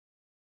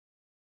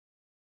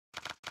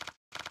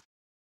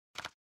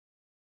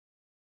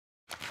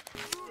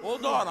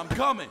Hold on, I'm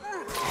coming.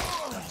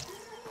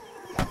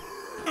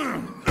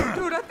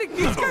 Dude, I think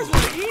these guys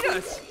will eat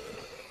us.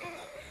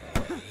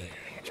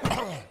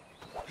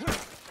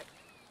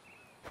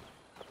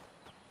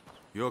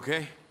 You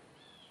okay?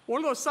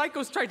 One of those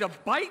psychos tried to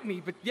bite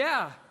me, but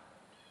yeah.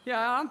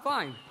 Yeah, I'm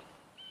fine.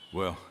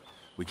 Well,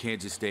 we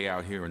can't just stay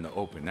out here in the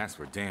open, that's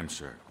for damn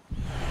sure.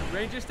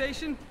 Ranger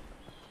station?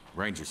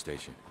 Ranger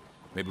station.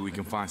 Maybe we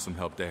can find some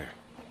help there.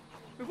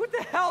 What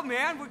the hell,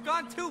 man? We're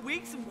gone 2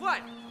 weeks and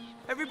what?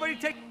 Everybody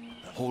take...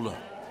 Hold up.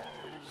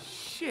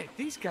 Shit,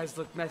 these guys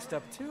look messed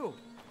up too.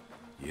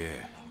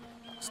 Yeah.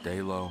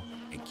 Stay low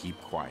and keep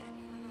quiet.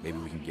 Maybe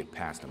we can get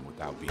past them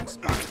without being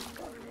spotted.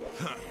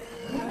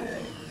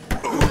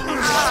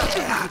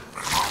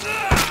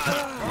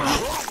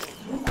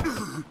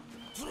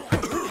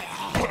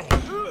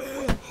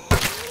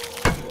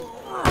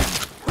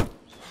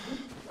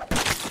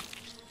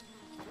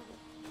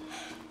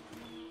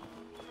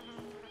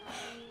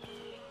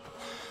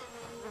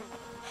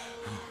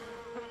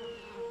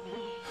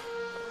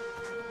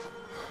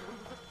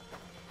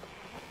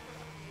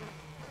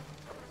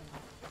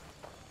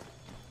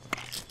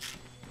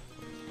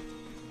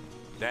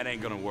 That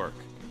ain't gonna work.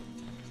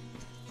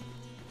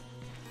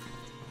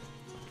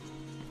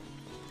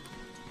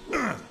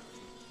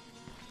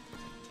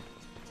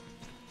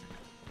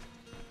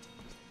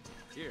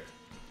 Here,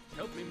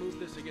 help me move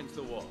this against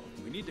the wall.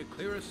 We need to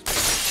clear a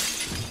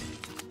space.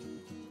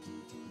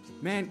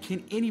 Man,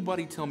 can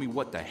anybody tell me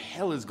what the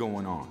hell is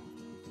going on?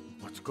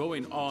 What's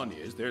going on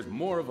is there's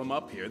more of them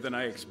up here than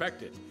I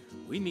expected.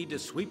 We need to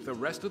sweep the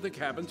rest of the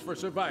cabins for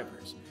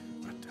survivors.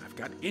 But I've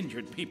got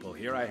injured people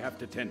here I have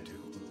to tend to.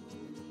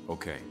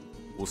 Okay,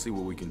 we'll see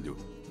what we can do.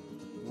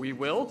 We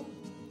will?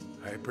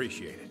 I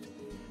appreciate it.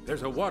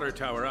 There's a water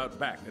tower out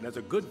back that has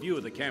a good view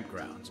of the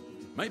campgrounds.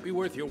 Might be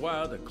worth your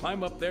while to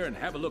climb up there and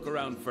have a look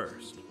around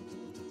first.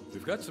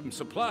 We've got some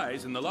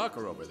supplies in the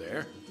locker over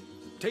there.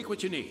 Take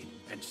what you need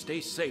and stay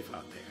safe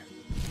out there.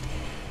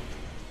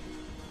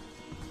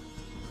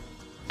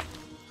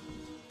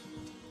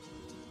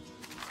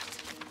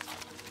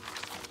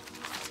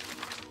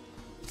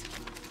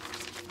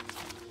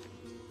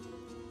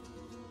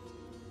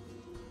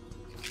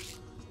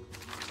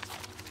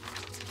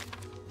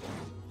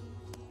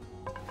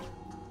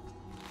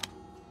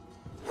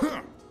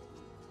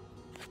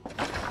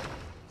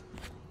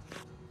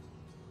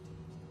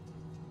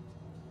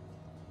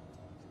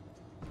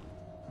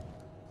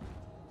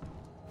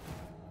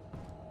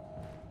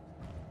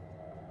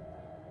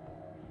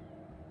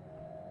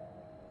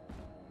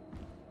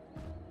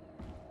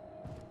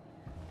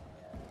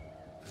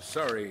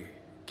 Sorry,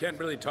 can't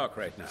really talk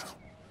right now.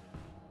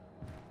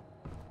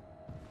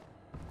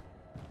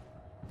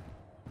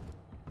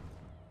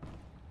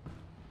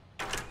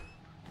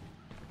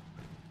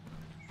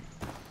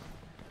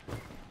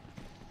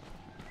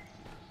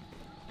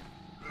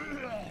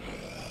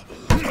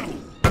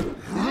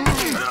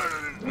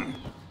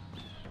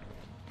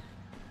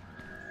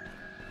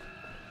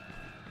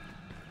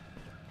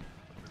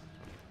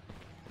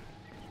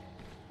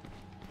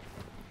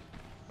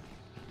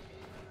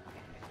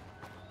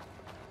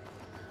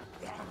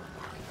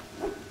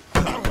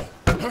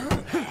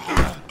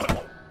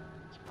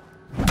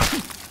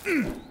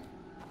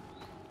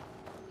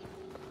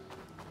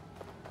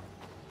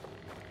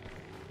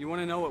 You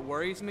want to know what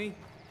worries me?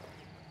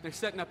 They're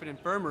setting up an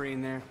infirmary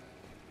in there.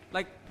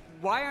 Like,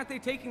 why aren't they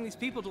taking these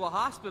people to a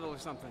hospital or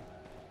something?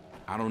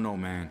 I don't know,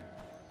 man.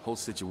 Whole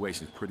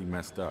situation's pretty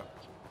messed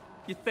up.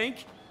 You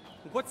think?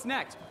 What's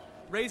next?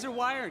 Razor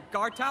wire and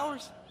guard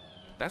towers?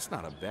 That's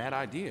not a bad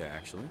idea,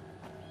 actually.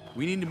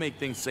 We need to make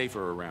things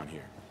safer around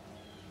here.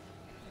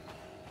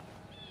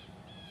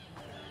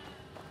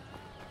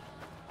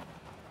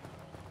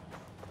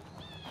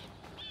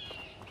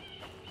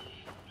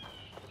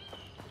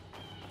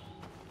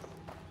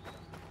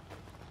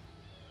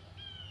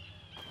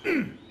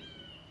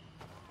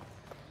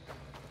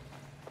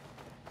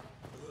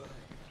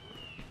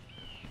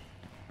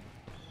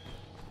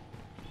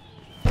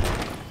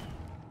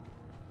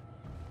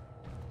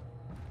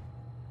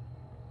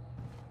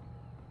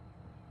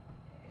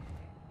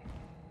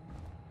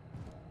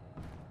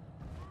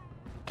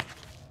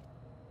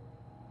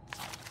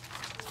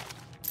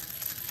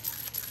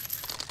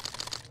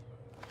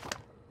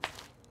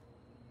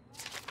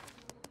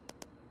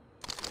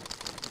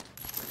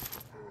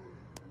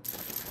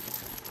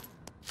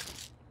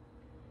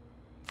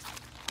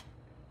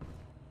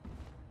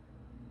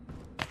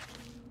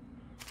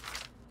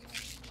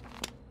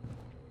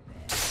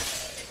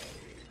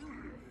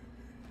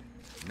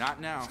 Not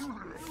now.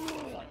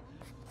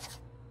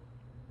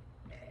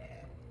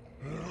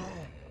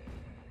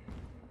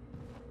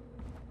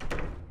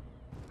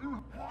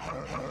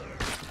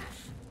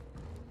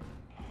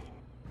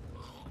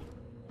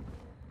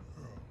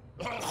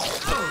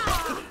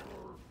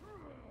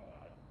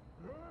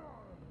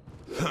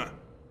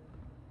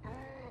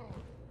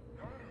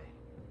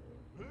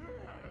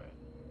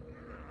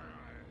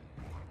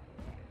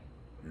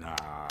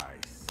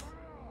 Nice.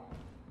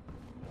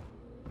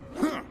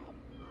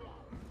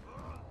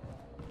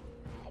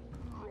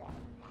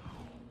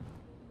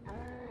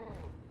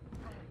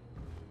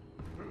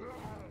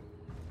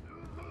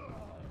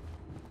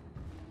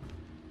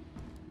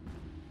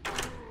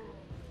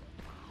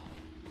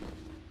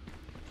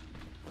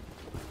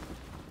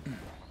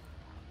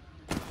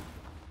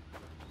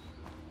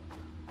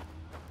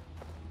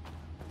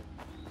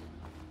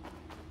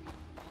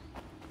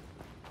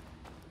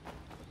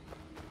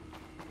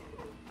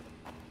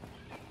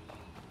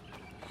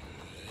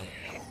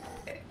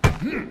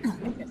 I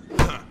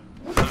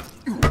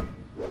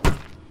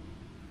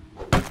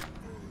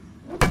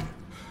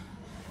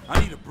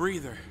need a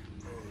breather.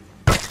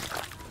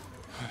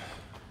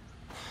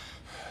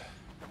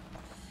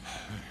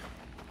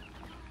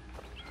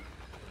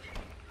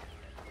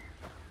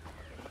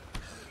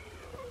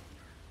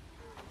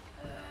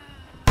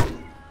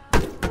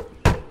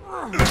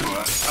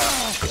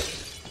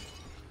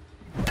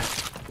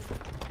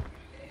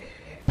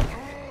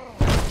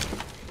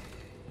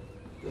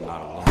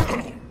 Not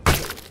alone.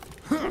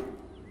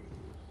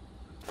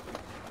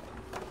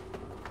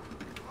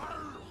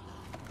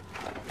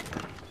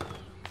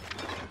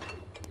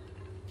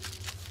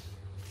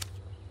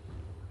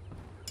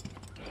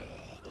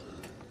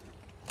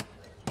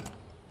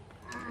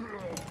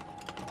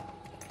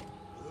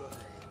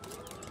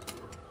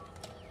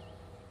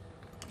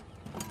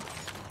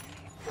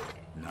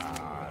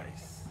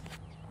 Nice.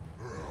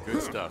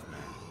 Good stuff, man.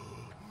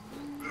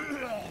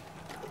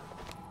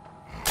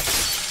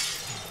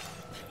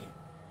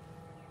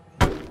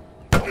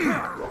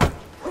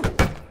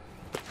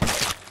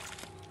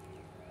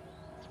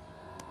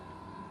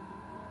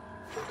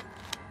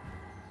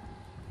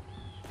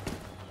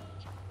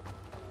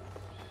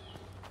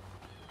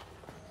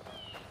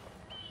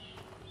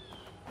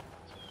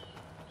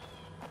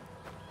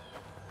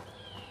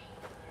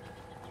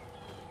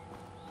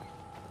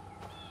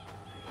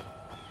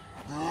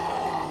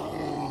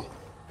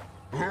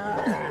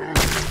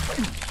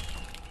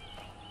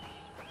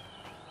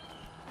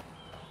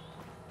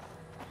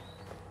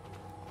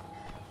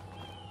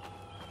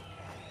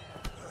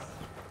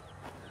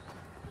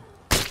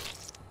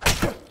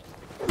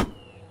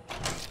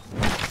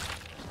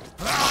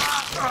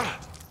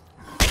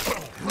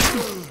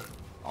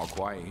 All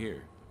quiet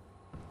here.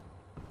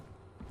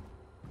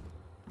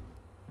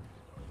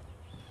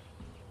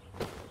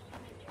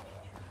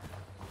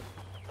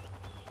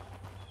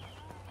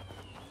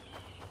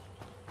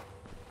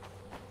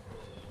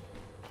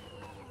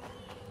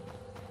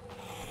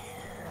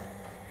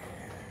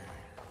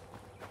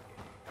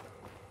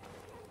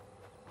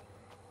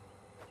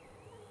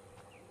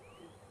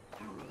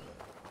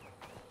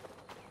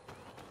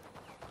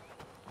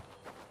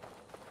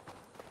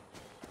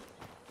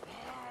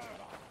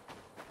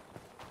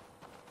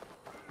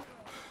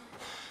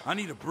 I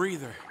need a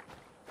breather.